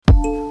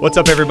What's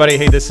up, everybody?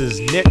 Hey, this is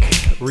Nick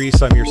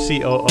Reese. I'm your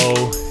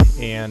COO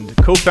and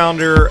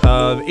co-founder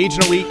of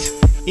Agent Elite,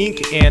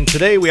 Inc. And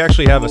today we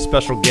actually have a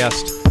special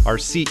guest, our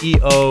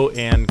CEO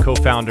and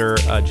co-founder,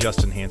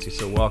 Justin Hansey.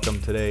 So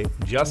welcome today,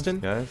 Justin.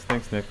 Guys,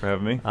 thanks, Nick, for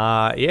having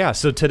me.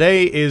 So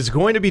today is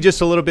going to be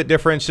just a little bit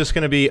different. It's just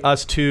going to be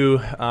us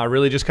two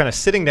really just kind of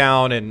sitting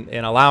down and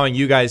allowing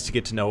you guys to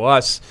get to know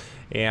us.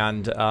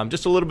 And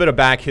just a little bit of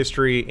back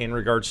history in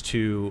regards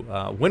to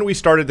when we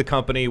started the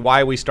company,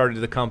 why we started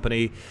the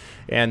company,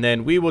 and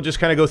then we will just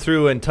kind of go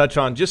through and touch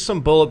on just some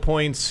bullet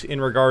points in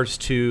regards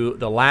to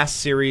the last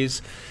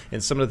series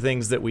and some of the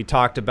things that we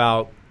talked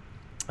about.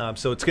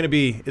 So it's going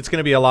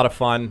to be a lot of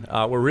fun.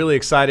 We're really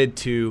excited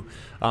to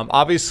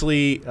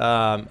obviously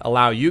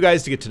allow you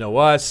guys to get to know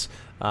us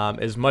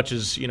as much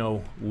as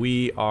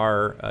we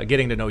are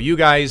getting to know you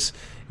guys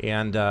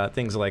and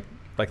things like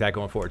that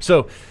going forward.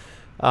 So.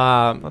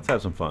 Let's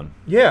have some fun.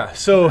 Yeah.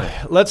 So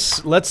let's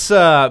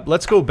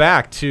go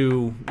back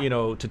to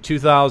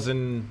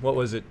 2000. What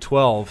was it?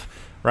 12,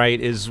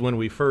 right? Is when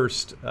we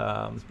first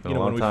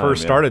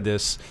started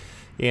this,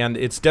 and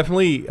it's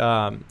definitely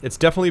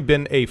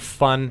been a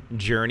fun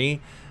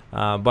journey,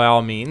 by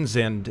all means.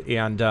 And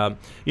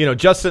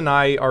Justin and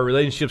I, our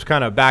relationships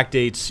kind of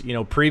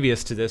backdates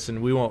previous to this,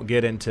 and we won't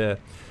get into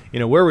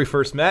where we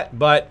first met,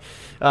 but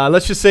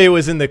let's just say it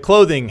was in the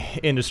clothing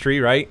industry,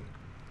 right?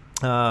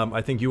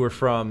 I think you were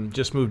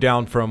just moved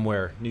down from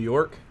where? New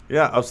York?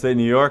 Yeah, upstate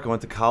New York. I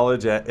went to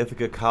college at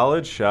Ithaca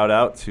College. Shout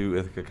out to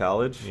Ithaca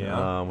College.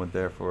 Yeah. Went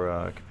there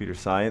for computer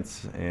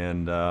science.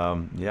 And, I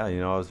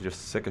was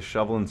just sick of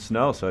shoveling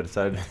snow, so I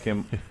decided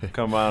to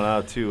come on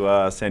out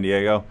to San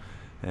Diego.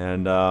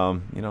 And,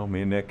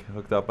 me and Nick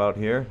hooked up out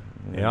here.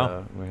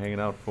 And, we're hanging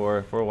out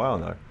for a while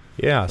now.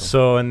 Yeah.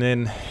 So and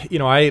then,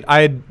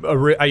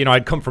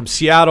 I'd come from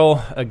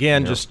Seattle.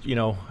 Again,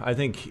 I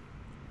think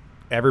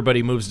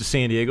everybody moves to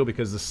San Diego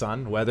because of the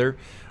sun, weather.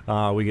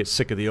 We get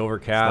sick of the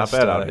overcast. It's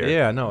not bad out here.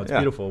 Yeah, no, it's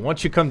beautiful.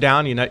 Once you come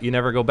down, you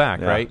never go back,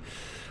 right?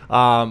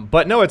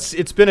 But no,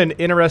 it's been an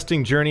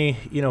interesting journey,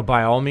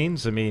 by all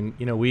means. I mean,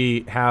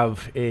 we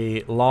have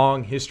a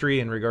long history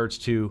in regards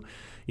to,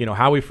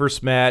 how we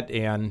first met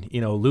and,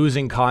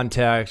 losing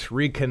contact,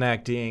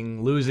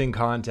 reconnecting, losing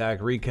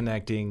contact,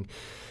 reconnecting.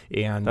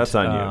 And that's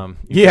on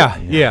you.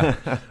 Yeah,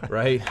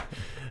 right.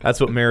 That's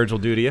what marriage will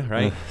do to you,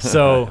 right?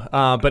 So,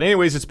 but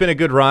anyways, it's been a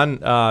good run.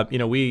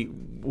 We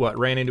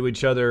ran into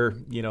each other,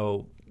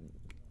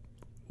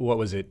 what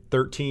was it,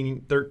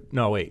 13?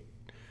 No, wait.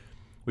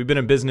 We've been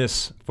in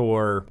business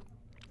for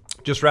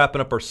just wrapping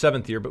up our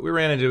 7th year, but we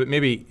ran into it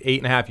maybe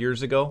 8.5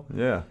 years ago.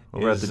 Yeah,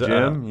 over at the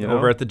gym.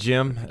 Over at the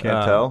gym.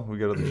 Can't tell. We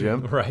go to the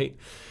gym. Right.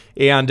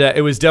 And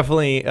it was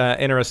definitely an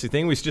interesting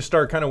thing. We just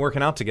started kind of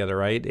working out together,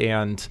 right?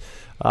 And,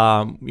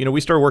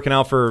 we started working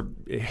out for,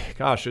 it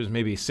was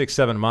maybe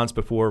 6-7 months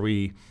before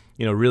we,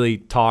 really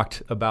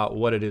talked about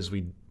what it is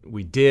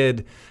we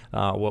did,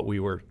 what we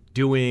were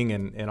doing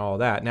and all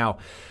that. Now,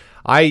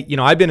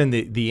 I've been in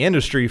the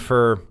industry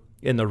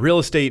in the real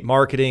estate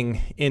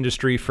marketing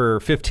industry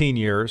for 15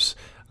 years.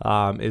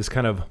 Is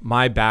kind of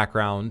my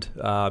background,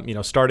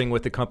 starting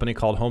with a company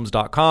called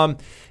Homes.com,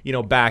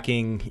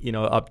 backing,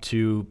 up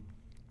to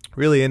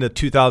really into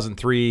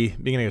 2003,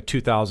 beginning of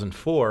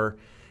 2004,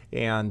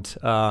 and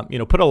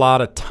put a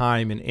lot of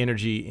time and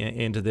energy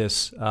into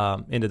this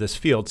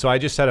field. So I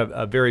just had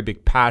a very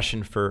big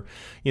passion for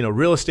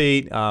real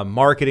estate,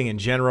 marketing in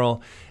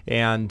general,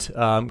 and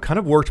kind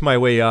of worked my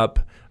way up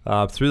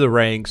through the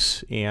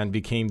ranks and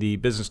became the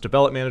business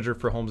development manager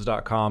for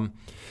Homes.com,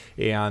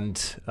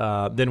 and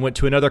then went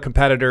to another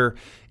competitor.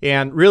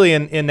 And really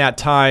in that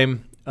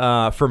time,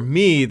 for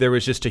me, there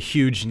was just a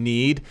huge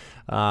need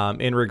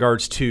in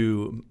regards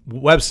to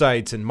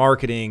websites and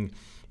marketing.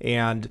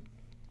 And,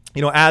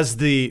 as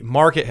the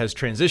market has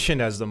transitioned,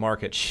 as the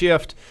market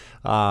shift,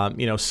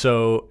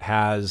 so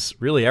has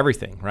really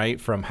everything, right?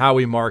 From how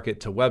we market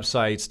to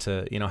websites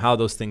to, how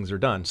those things are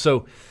done.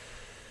 So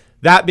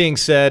that being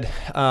said,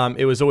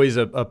 it was always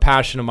a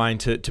passion of mine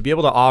to be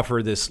able to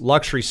offer this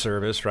luxury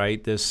service,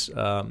 right? This,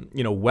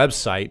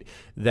 website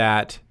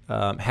that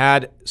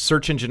had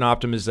search engine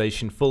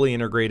optimization fully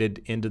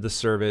integrated into the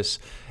service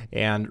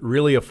and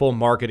really a full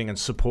marketing and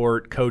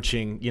support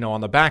coaching,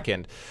 on the back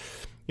end.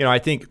 I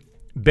think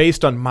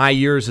based on my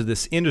years of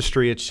this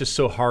industry, it's just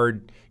so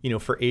hard,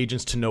 for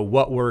agents to know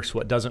what works,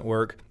 what doesn't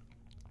work,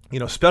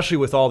 especially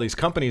with all these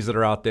companies that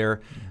are out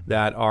there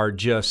that are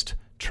just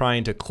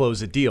trying to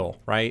close a deal,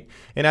 right?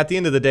 And at the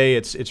end of the day,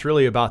 it's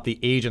really about the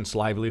agent's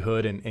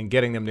livelihood and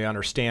getting them to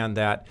understand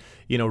that,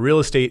 real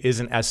estate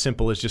isn't as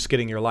simple as just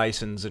getting your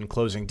license and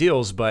closing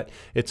deals, but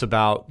it's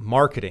about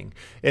marketing.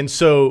 And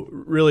so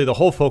really the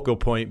whole focal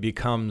point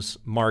becomes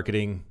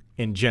marketing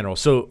in general.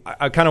 So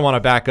I kind of want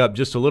to back up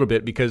just a little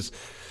bit because,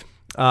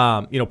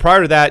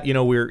 prior to that,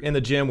 we're in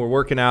the gym, we're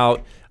working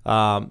out.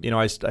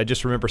 I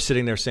just remember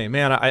sitting there saying,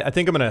 man, I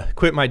think I'm going to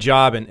quit my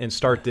job and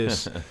start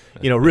this,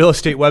 real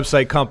estate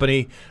website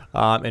company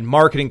and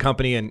marketing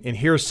company. And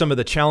here's some of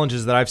the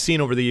challenges that I've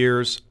seen over the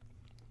years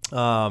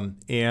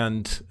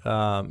Here's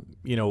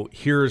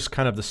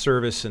kind of the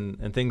service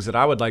and things that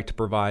I would like to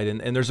provide.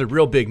 And there's a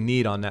real big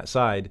need on that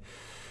side.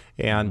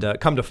 And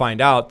come to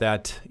find out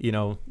that,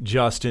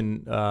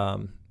 Justin,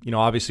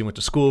 obviously went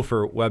to school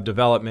for web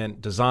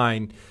development,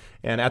 design.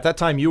 And at that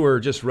time, you were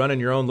just running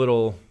your own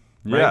little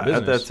business.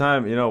 At that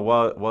time,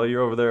 while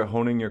you're over there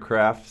honing your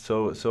craft,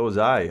 so was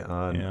I,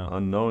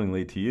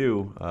 unknowingly to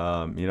you.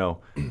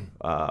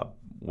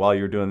 While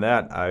you were doing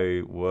that,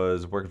 I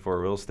was working for a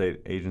real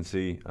estate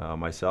agency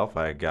myself.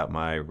 I got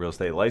my real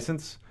estate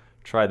license,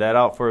 tried that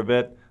out for a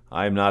bit.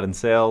 I'm not in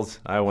sales.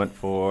 I went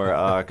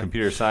for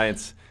computer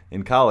science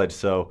in college,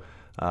 so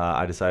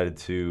I decided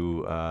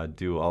to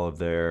do all of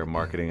their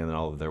marketing and then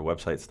all of their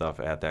website stuff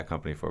at that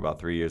company for about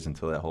 3 years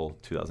until that whole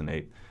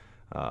 2008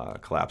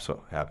 collapse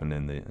happened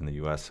in the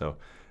U.S. So,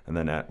 and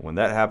then when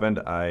that happened,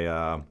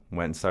 I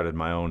went and started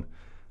my own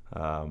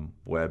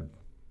web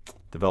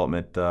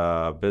development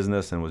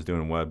business and was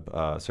doing web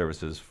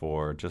services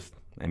for just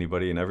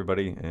anybody and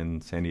everybody in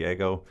San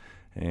Diego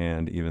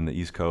and even the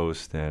East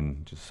Coast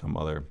and just some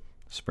other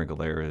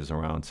sprinkled areas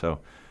around. So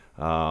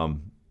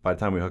by the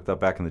time we hooked up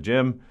back in the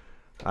gym,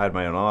 I had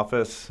my own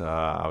office.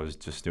 I was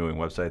just doing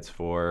websites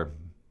for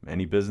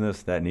any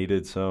business that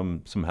needed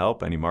some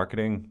help, any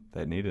marketing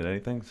that needed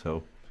anything.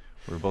 So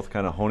we were both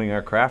kind of honing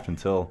our craft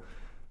until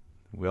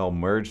we all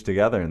merged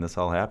together and this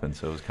all happened.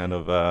 So it was kind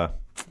of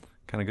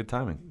good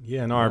timing.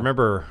 Yeah, no, I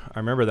remember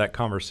that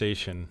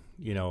conversation,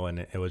 and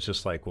it was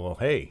just like, well,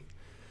 hey,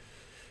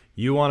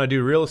 you want to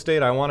do real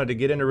estate? I wanted to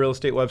get into real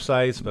estate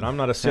websites, but I'm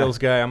not a sales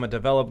guy. I'm a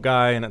develop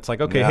guy. And it's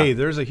like, okay, hey,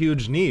 there's a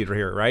huge need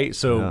here, right?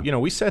 So,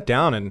 we sat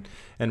down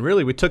and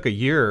really we took a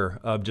year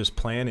of just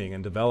planning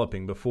and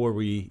developing before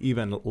we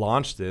even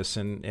launched this.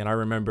 And I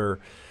remember,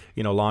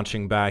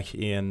 launching back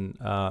in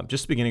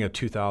just the beginning of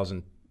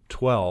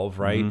 2012,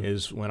 right,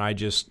 is when I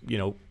just,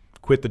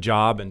 quit the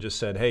job and just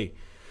said, hey,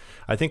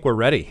 I think we're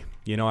ready.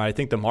 I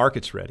think the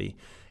market's ready.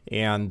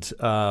 And,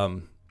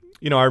 I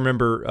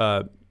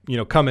remember,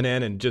 coming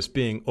in and just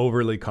being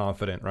overly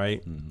confident,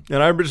 right? Mm-hmm.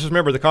 And I just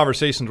remember the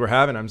conversations we're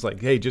having. I was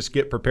like, hey, just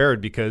get prepared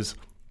because,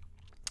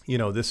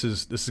 this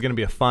is going to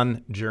be a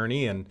fun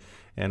journey and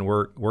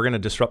we're going to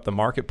disrupt the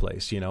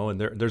marketplace, and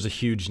there's a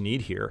huge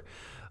need here.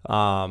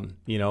 And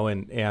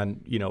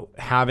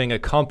having a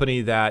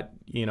company that,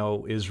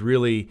 is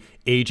really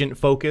agent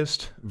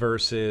focused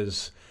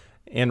versus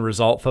end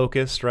result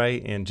focused,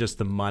 right? And just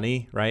the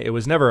money, right? It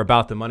was never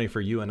about the money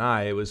for you and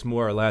I. It was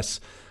more or less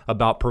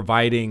about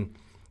providing,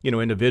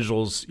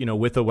 individuals,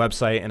 with a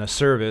website and a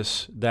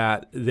service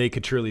that they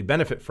could truly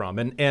benefit from.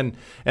 And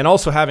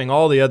also having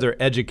all the other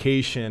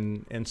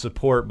education and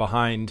support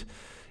behind,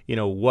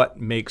 what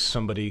makes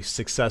somebody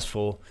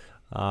successful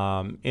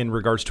in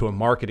regards to a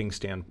marketing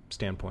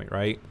standpoint,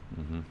 right?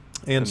 Mm-hmm.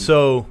 And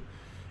so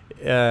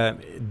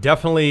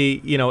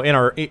definitely,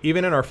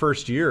 even in our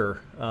first year,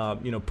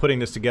 putting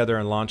this together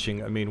and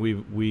launching, I mean,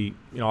 we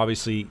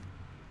obviously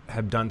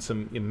have done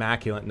some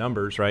immaculate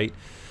numbers, right?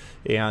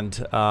 And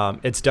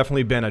it's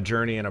definitely been a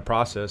journey and a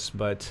process,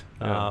 but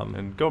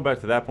and going back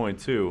to that point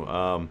too,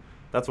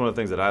 that's one of the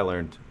things that I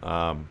learned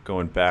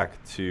going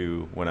back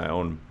to when I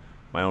owned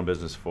my own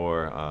business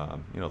for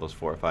those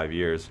 4 or 5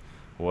 years,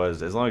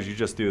 was as long as you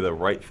just do the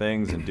right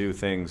things and do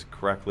things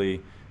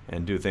correctly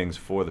and do things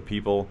for the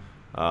people,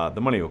 the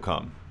money will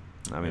come.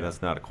 I mean,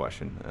 that's not a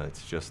question.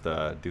 It's just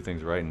do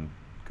things right and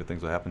good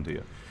things will happen to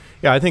you.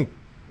 Yeah, I think.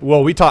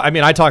 Well,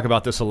 I talk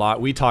about this a lot.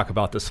 We talk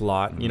about this a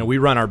lot. Mm-hmm. We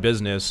run our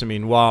business. I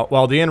mean,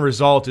 while the end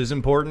result is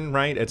important,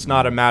 right? It's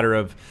not a matter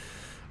of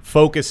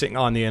focusing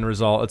on the end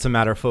result. It's a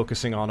matter of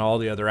focusing on all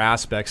the other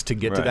aspects to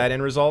get to that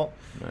end result.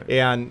 Right.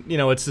 And,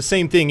 it's the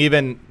same thing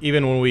even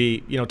when we,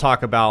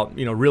 talk about,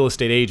 real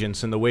estate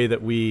agents and the way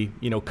that we,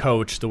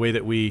 coach, the way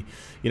that we,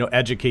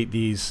 educate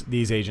these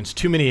agents.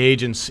 Too many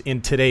agents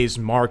in today's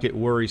market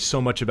worry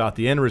so much about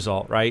the end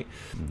result, right?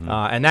 Mm-hmm.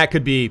 And that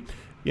could be,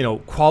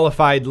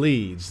 qualified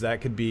leads. That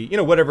could be,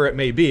 whatever it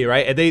may be,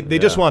 right? They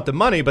just want the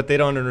money, but they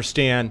don't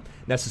understand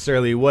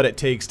necessarily what it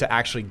takes to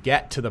actually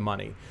get to the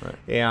money. Right.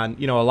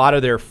 And, a lot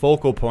of their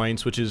focal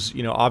points, which is,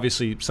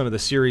 obviously some of the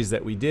series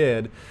that we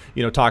did,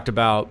 talked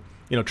about,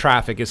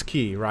 traffic is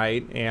key,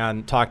 right?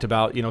 And talked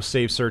about,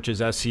 safe searches,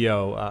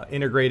 SEO,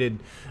 integrated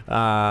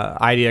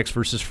IDX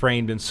versus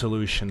framed-in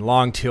solution,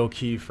 long tail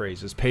key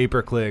phrases,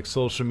 pay-per-click,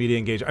 social media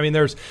engagement. I mean,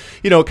 there's,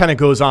 it kind of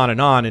goes on.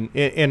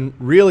 And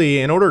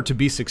really, in order to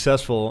be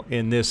successful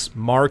in this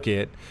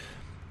market,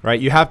 right,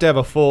 you have to have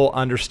a full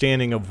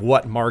understanding of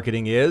what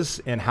marketing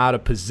is and how to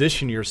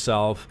position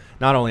yourself,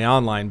 not only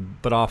online,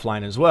 but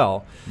offline as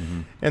well.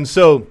 Mm-hmm. And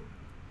so,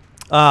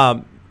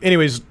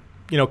 anyways,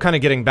 kind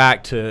of getting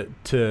back to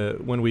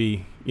when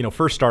we,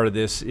 first started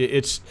this,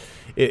 it's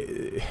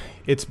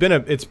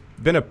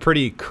been a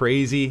pretty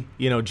crazy,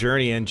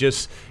 journey, and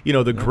just,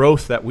 the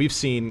growth that we've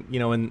seen,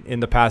 in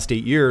the past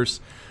 8 years,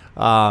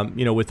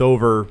 with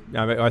over,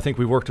 I think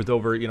we've worked with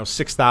over,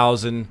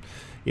 6,000,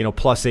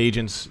 plus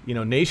agents,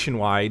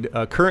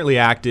 nationwide, currently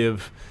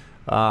active,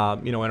 in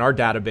our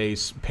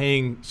database,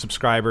 paying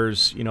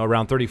subscribers,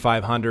 around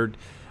 3,500.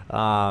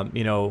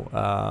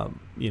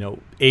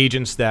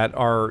 agents that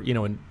are,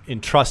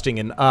 entrusting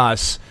in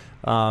us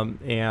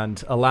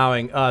and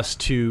allowing us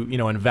to,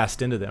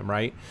 invest into them,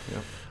 right?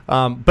 Yep.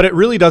 But it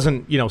really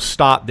doesn't,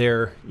 stop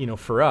there,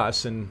 for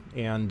us. And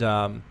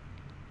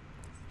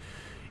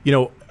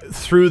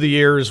through the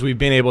years, we've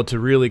been able to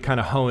really kind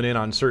of hone in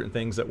on certain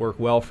things that work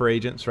well for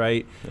agents,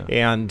 right?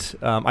 Yeah. And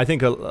I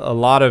think a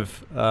lot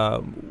of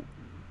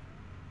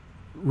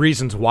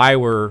reasons why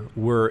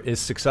we're as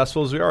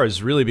successful as we are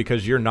is really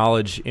because your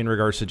knowledge in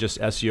regards to just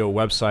SEO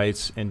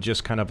websites and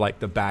just kind of like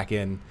the back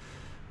end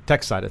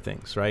tech side of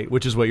things, right?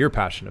 Which is what you're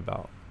passionate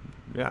about.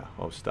 Yeah.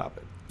 Oh, stop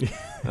it.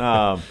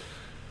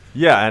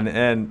 Yeah,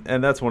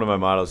 and that's one of my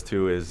mottos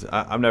too. Is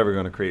I'm never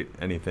going to create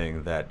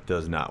anything that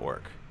does not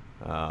work.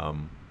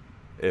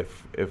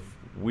 If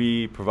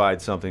we provide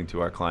something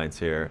to our clients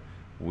here,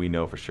 we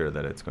know for sure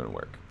that it's going to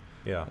work.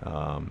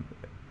 Yeah.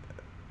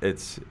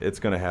 It's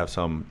going to have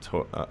some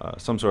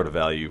sort of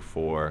value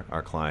for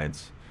our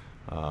clients,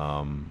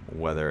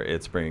 whether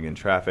it's bringing in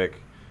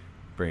traffic,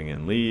 bringing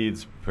in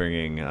leads,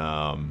 bringing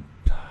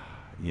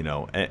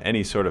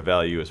any sort of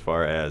value as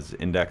far as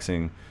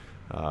indexing.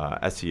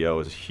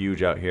 SEO is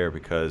huge out here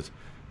because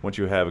once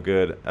you have a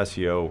good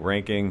SEO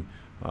ranking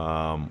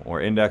or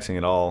indexing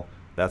at all,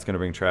 that's going to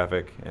bring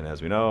traffic, and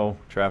as we know,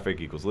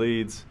 traffic equals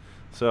leads.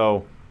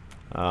 So,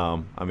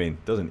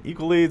 it doesn't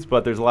equal leads,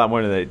 but there's a lot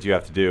more that you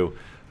have to do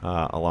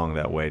along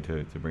that way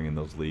to bring in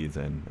those leads,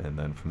 and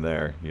then from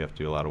there, you have to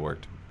do a lot of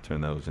work to turn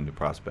those into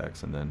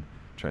prospects and then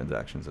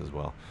transactions as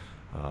well.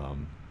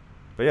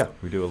 But yeah,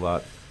 we do a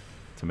lot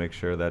to make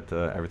sure that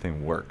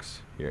everything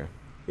works here.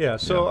 Yeah,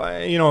 so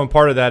and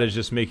part of that is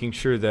just making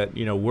sure that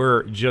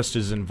we're just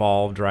as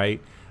involved,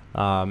 right,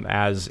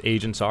 as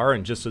agents are,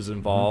 and just as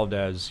involved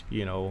as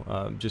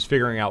just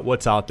figuring out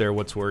what's out there,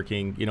 what's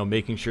working,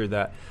 making sure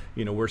that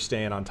we're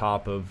staying on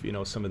top of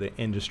some of the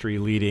industry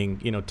leading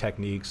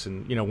techniques,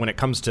 and when it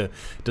comes to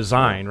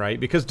design, right,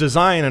 because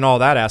design and all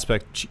that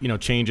aspect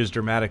changes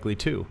dramatically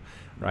too,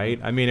 right?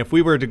 I mean, if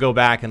we were to go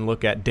back and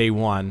look at day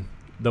one,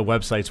 the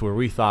websites where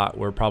we thought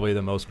were probably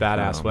the most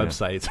badass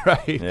websites,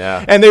 right?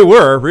 Yeah. And they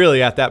were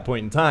really at that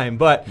point in time,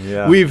 but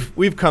yeah.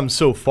 we've come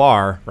so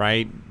far,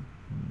 right,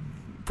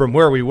 from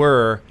where we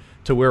were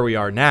to where we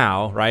are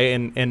now,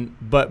 right?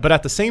 But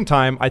at the same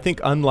time, I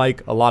think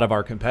unlike a lot of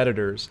our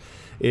competitors,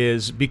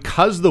 is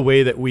because the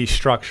way that we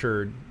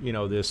structured,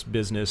 this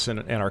business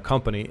and our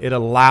company, it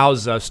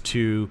allows us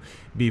to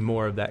be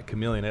more of that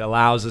chameleon. It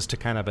allows us to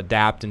kind of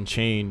adapt and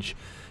change,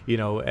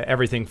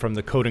 everything from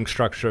the coding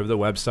structure of the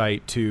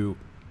website to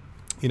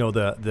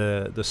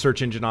the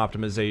search engine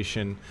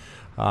optimization,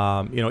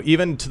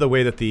 even to the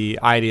way that the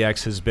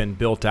IDX has been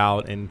built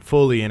out and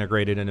fully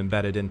integrated and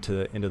embedded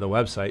into the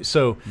website.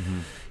 So,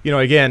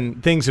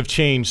 again, things have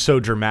changed so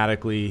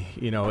dramatically.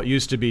 It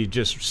used to be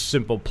just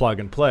simple plug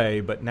and play,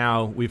 but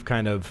now we've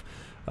kind of,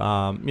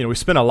 we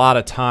spend a lot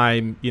of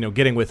time,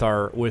 getting with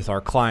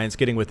our clients,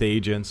 getting with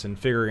agents, and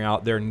figuring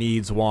out their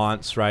needs,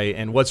 wants, right,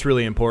 and what's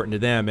really important to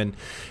them,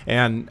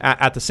 and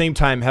at the same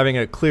time having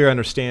a clear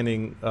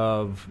understanding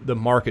of the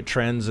market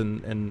trends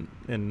and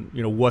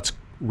what's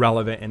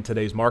relevant in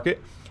today's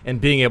market, and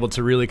being able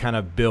to really kind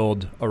of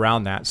build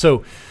around that.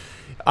 So,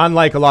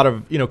 unlike a lot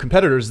of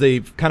competitors,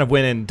 they've kind of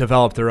went and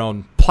developed their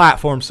own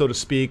platform, so to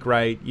speak,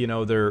 right?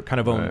 Their kind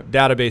of own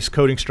database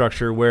coding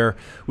structure, where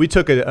we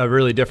took a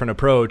really different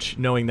approach,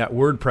 knowing that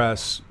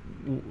WordPress,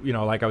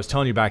 like I was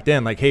telling you back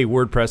then, like, hey,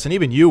 WordPress, and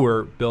even you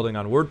were building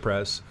on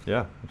WordPress.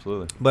 Yeah,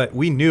 absolutely. But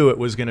we knew it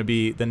was going to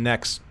be the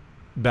next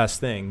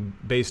best thing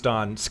based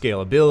on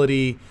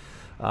scalability,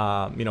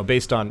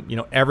 based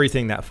on,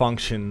 everything that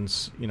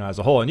functions, as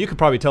a whole. And you could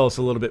probably tell us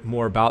a little bit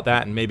more about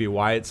that and maybe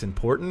why it's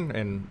important.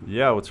 And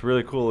yeah, what's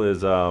really cool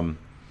is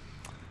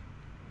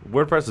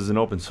WordPress is an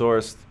open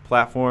source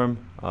platform.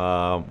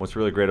 What's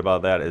really great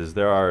about that is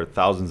there are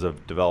thousands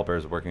of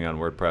developers working on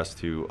WordPress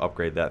to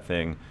upgrade that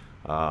thing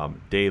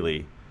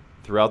daily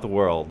throughout the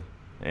world,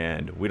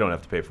 and we don't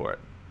have to pay for it,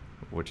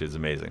 which is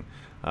amazing.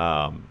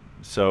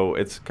 So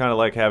it's kind of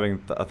like having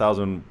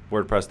 1,000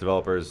 WordPress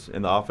developers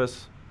in the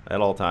office at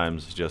all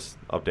times, just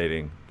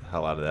updating the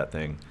hell out of that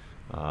thing,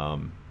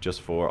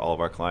 just for all of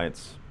our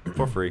clients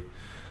for free.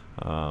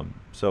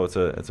 So it's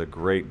a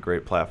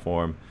great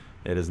platform.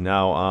 It is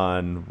now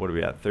on, what are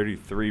we at,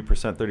 33%,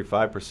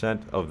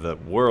 35% of the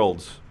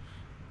world's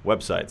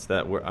websites.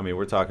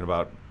 We're talking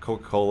about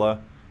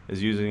Coca-Cola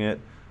is using it.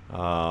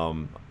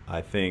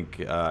 I think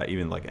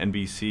even like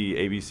NBC,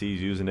 ABC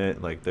is using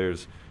it. Like,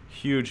 there's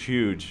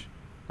huge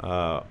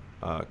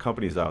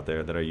companies out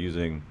there that are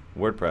using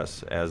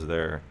WordPress as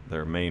their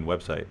main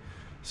website.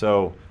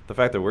 So the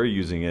fact that we're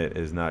using it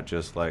is not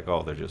just like,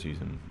 oh, they're just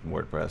using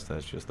WordPress.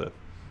 That's just a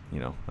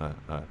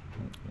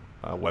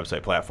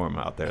website platform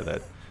out there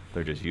that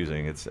they're just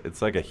using.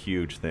 It's like a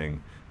huge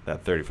thing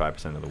that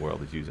 35% of the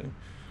world is using.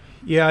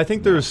 Yeah, I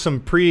think there's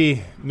some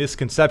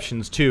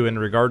misconceptions too in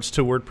regards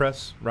to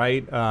WordPress,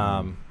 right?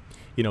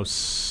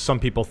 Some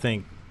people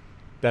think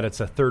that it's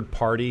a third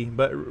party,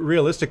 but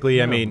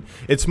realistically, I mean,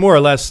 it's more or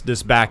less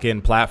this back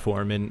end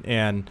platform,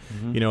 and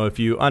you know, if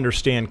you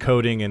understand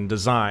coding and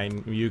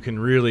design, you can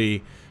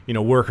really, you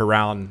know, work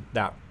around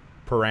that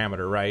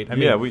parameter, right? I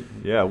mean,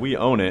 we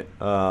own it.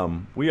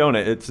 We own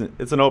it.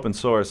 It's an open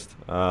sourced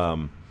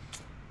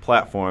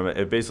platform.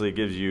 It basically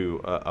gives you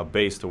a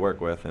base to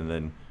work with, and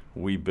then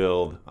we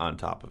build on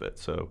top of it.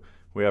 So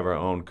we have our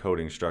own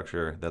coding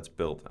structure that's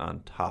built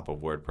on top of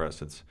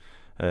WordPress.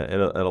 It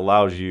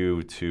allows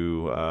you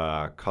to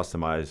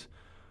customize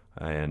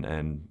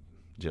and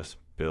just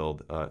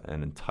build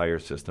an entire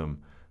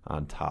system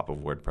on top of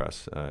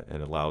WordPress.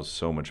 It allows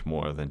so much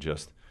more than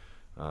just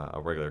a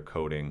regular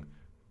coding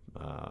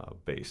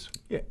base.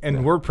 Yeah, and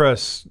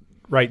WordPress,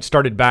 right,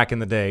 started back in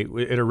the day.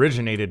 It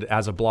originated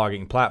as a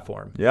blogging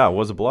platform. Yeah, it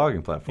was a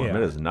blogging platform. Yeah.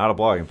 It is not a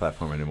blogging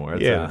platform anymore.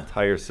 It's an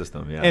entire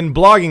system. Yeah. And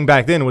blogging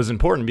back then was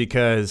important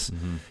because,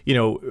 you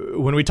know,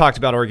 when we talked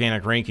about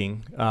organic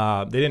ranking,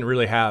 they didn't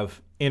really have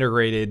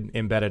integrated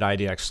embedded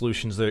IDX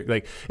solutions.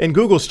 And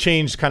Google's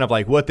changed kind of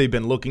like what they've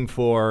been looking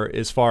for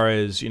as far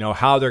as, you know,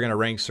 how they're going to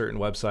rank certain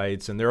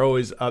websites, and they're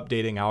always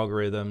updating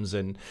algorithms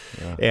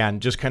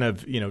and just kind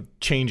of, you know,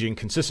 changing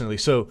consistently.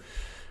 So,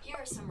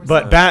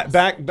 but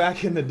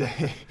back in the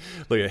day,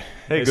 look at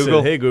hey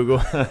Google. Said, hey Google,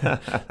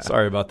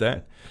 sorry about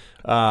that.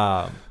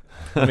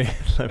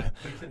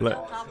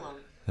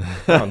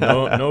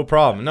 No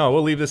problem. No,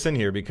 we'll leave this in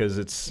here because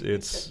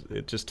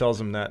it just tells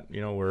them that,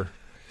 you know, we're.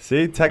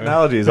 See,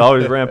 technology is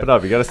always ramping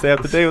up. You got to stay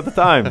up to date with the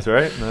times,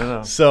 right?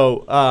 No.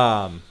 So,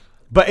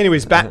 but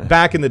anyways,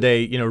 back in the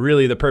day, you know,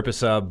 really the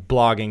purpose of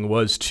blogging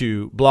was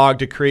to blog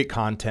to create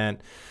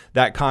content.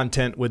 That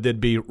content would then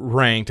be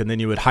ranked, and then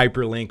you would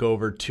hyperlink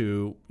over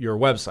to your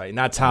website. And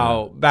that's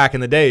how back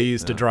in the day you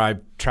used to drive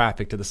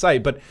traffic to the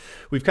site. But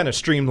we've kind of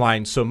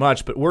streamlined so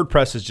much. But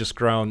WordPress has just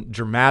grown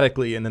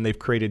dramatically, and then they've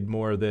created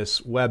more of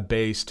this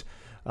web-based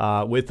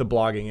with the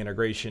blogging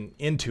integration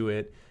into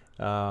it.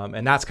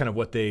 And that's kind of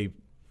what they've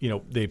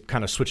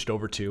kind of switched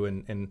over to.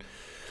 And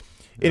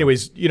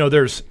anyways, you know,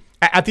 there's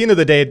at the end of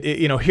the day,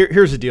 you know,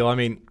 here's the deal. I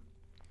mean,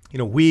 you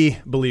know, we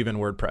believe in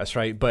WordPress,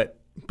 right? But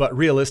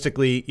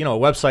realistically, you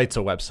know, a website's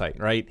a website,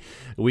 right?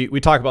 We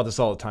talk about this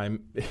all the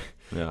time.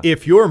 Yeah.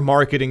 If you're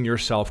marketing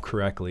yourself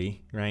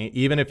correctly, right,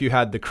 even if you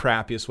had the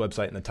crappiest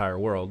website in the entire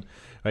world,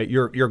 right,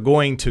 you're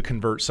going to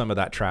convert some of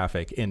that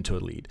traffic into a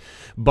lead.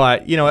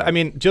 But, you know, I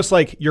mean, just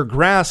like your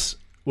grass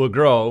will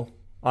grow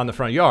on the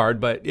front yard,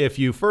 but if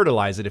you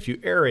fertilize it, if you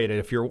aerate it,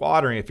 if you're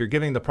watering, if you're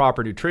giving the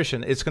proper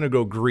nutrition, it's going to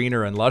go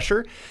greener and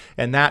lusher.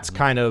 And that's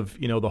kind of,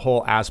 you know, the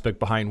whole aspect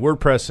behind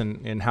WordPress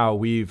and how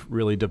we've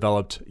really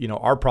developed, you know,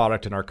 our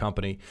product and our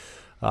company.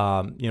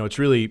 You know, it's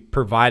really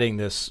providing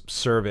this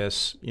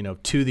service, you know,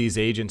 to these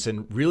agents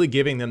and really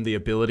giving them the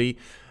ability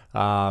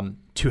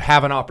to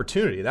have an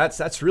opportunity.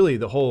 That's really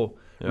the whole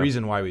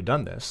reason why we've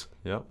done this.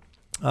 Yep.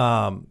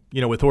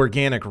 You know, with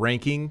organic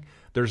ranking,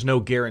 there's no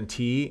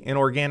guarantee in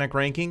organic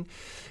ranking.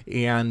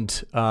 And,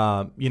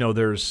 you know,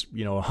 there's,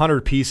 you know,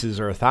 100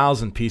 pieces or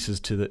 1,000 pieces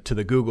to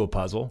the Google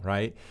puzzle,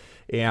 right?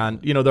 And,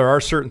 you know, there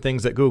are certain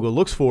things that Google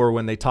looks for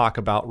when they talk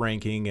about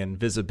ranking and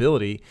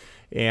visibility.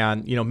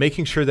 And, you know,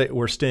 making sure that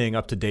we're staying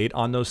up to date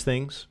on those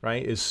things,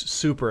 right, is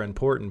super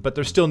important. But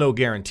there's still no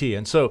guarantee.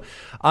 And so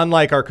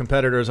unlike our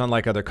competitors,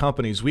 unlike other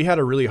companies, we had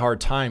a really hard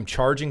time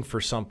charging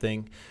for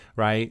something,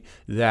 right,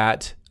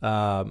 that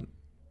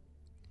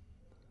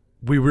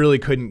we really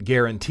couldn't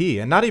guarantee.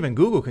 And not even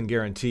Google can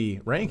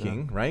guarantee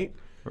ranking, right?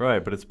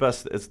 Right, but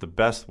it's the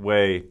best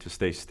way to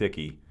stay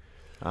sticky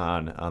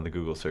on the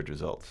Google search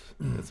results.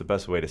 It's the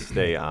best way to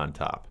stay on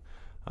top.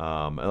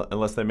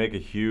 Unless they make a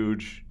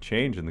huge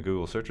change in the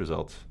Google search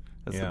results.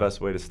 That's the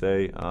best way to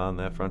stay on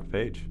that front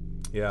page.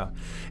 Yeah.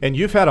 And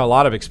you've had a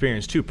lot of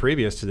experience too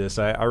previous to this.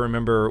 I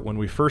remember when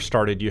we first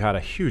started, you had a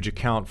huge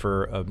account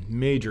for a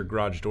major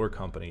garage door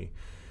company.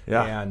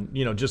 Yeah. And,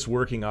 you know, just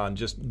working on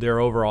just their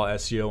overall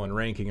SEO and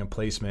ranking and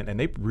placement, and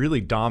they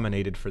really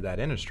dominated for that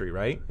industry,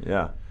 right?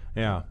 Yeah.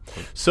 Yeah.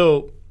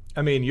 So,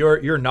 I mean,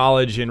 your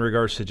knowledge in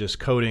regards to just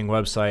coding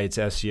websites,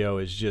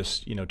 SEO is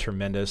just, you know,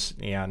 tremendous.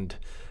 And,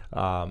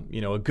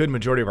 you know, a good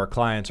majority of our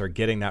clients are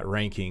getting that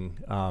ranking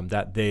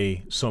that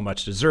they so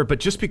much deserve. But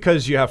just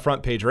because you have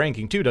front page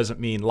ranking too doesn't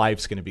mean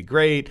life's going to be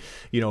great.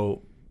 You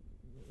know,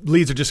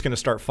 leads are just going to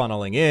start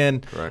funneling in.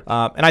 Correct.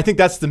 And I think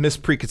that's the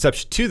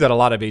mispreconception too that a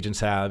lot of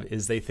agents have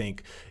is they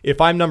think if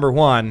I'm number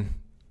one,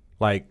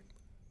 like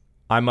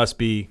I must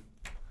be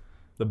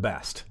the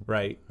best,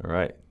 right? All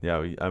right.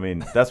 Yeah. I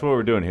mean, that's what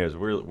we're doing here is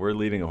we're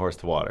leading a horse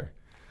to water,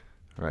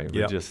 right?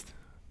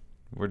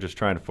 We're just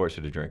trying to force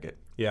you to drink it.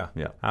 Yeah.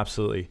 Yeah.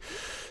 Absolutely.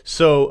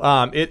 So,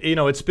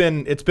 it's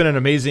been an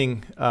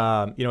amazing,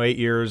 8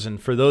 years.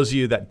 And for those of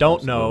you that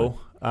don't know,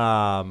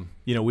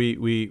 you know,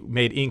 we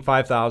made Inc.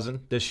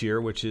 5000 this year,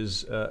 which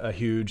is a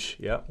huge,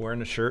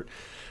 wearing a shirt,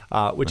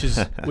 which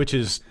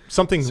is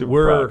something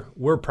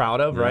we're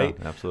proud of, right?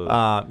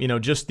 Absolutely. You know,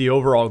 just the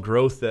overall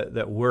growth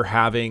that we're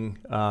having,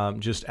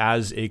 just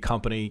as a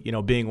company, you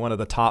know, being one of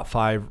the top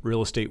 5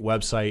 real estate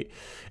website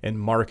and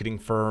marketing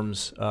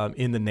firms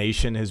in the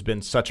nation has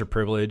been such a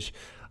privilege.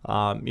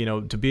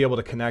 to be able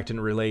to connect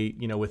and relate,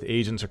 with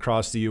agents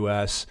across the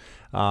U.S.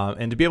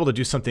 And to be able to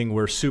do something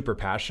we're super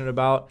passionate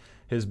about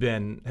has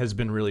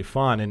been really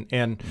fun.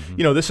 And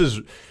this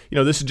is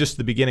just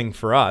the beginning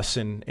for us,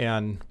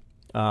 and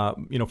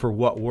for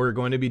what we're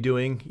going to be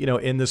doing,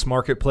 in this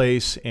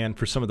marketplace, and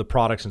for some of the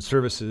products and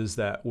services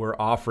that we're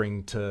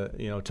offering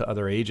to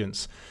other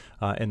agents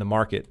in the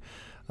market.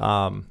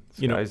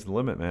 Sky's the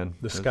limit, man.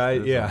 There's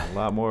a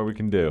lot more we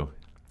can do.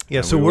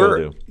 Yeah, so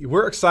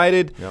we're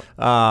excited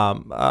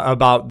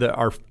about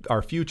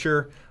our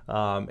future,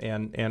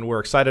 and we're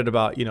excited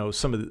about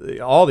some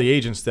of all the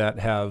agents that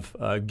have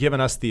given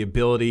us the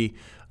ability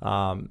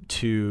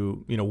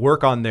to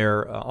work on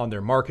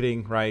their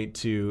marketing, right?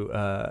 To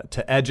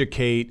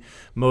educate,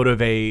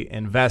 motivate,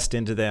 invest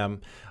into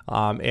them,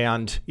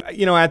 and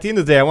at the end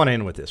of the day, I want to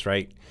end with this,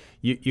 right?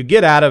 You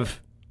get out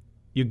of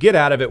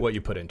it what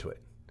you put into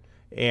it,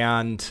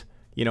 and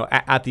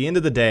at the end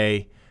of the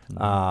day,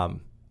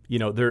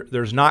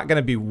 there's not going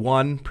to be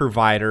one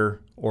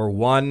provider or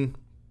one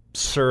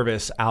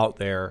service out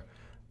there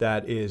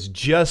that is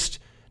just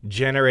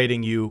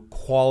generating you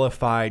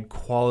qualified,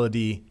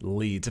 quality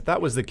leads. If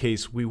that was the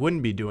case, we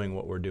wouldn't be doing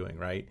what we're doing,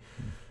 right?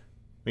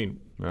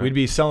 We'd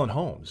be selling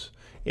homes.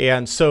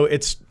 And so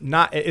it's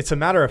a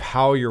matter of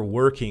how you're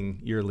working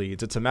your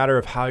leads. It's a matter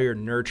of how you're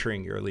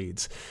nurturing your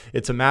leads.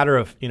 It's a matter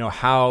of,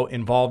 how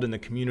involved in the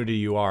community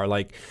you are.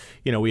 Like,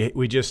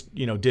 we just,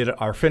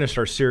 finished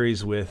our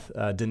series with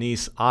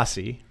Denise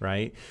Ossie,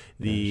 right?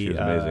 She's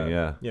amazing,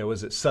 yeah.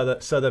 Was it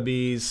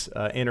Sotheby's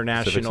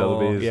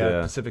International?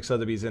 Pacific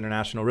Sotheby's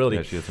International Realty.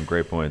 Yeah, she had some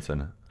great points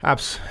in it.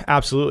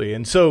 Absolutely.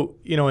 And so,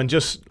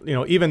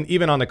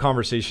 even on the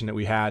conversation that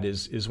we had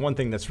is one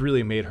thing that's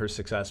really made her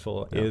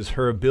successful is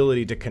her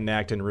ability to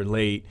connect and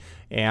relate,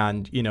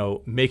 and,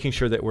 making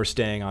sure that we're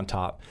staying on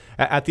top.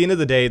 At the end of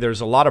the day,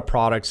 there's a lot of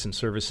products and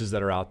services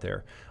that are out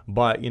there,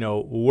 but,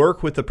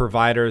 work with the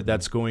provider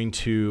that's going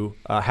to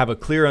have a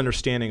clear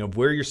understanding of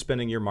where you're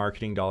spending your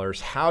marketing dollars,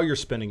 how you're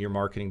spending your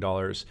marketing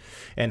dollars,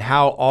 and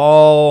how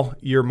all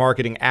your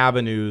marketing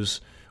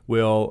avenues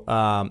will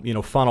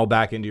funnel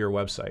back into your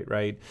website,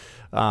 right?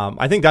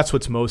 I think that's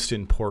what's most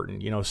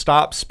important.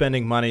 Stop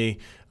spending money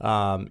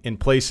in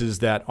places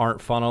that aren't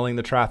funneling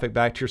the traffic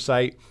back to your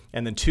site,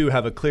 and then two,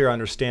 have a clear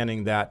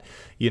understanding that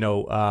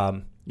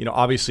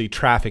obviously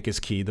traffic is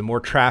key. The more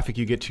traffic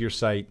you get to your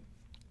site,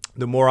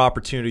 the more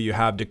opportunity you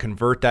have to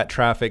convert that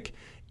traffic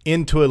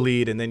into a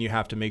lead, and then you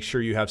have to make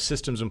sure you have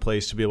systems in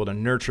place to be able to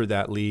nurture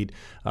that lead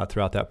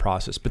throughout that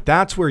process. But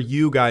that's where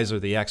you guys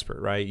are the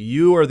expert, right?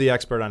 You are the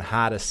expert on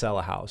how to sell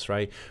a house,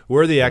 right?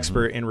 We're the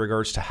expert in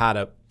regards to how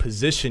to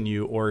position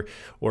you or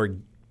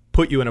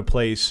put you in a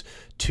place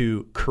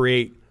to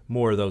create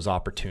more of those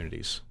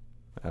opportunities.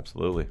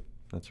 Absolutely.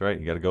 That's right.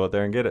 You got to go out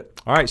there and get it.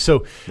 All right.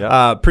 So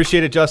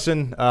appreciate it,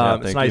 Justin.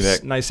 It's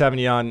nice nice having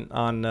you on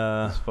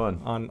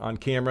fun. on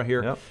camera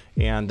here. Yep.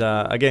 And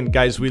again,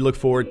 guys, we look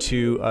forward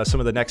to some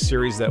of the next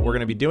series that we're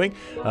going to be doing.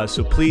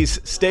 So please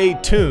stay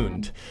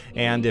tuned.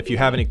 And if you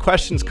have any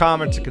questions,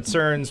 comments, or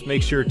concerns,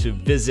 make sure to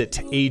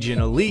visit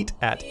Agent Elite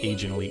at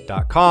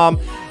agentelite.com,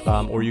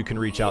 or you can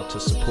reach out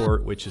to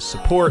support, which is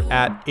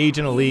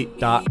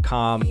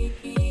support@agentelite.com.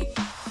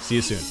 See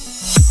you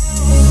soon.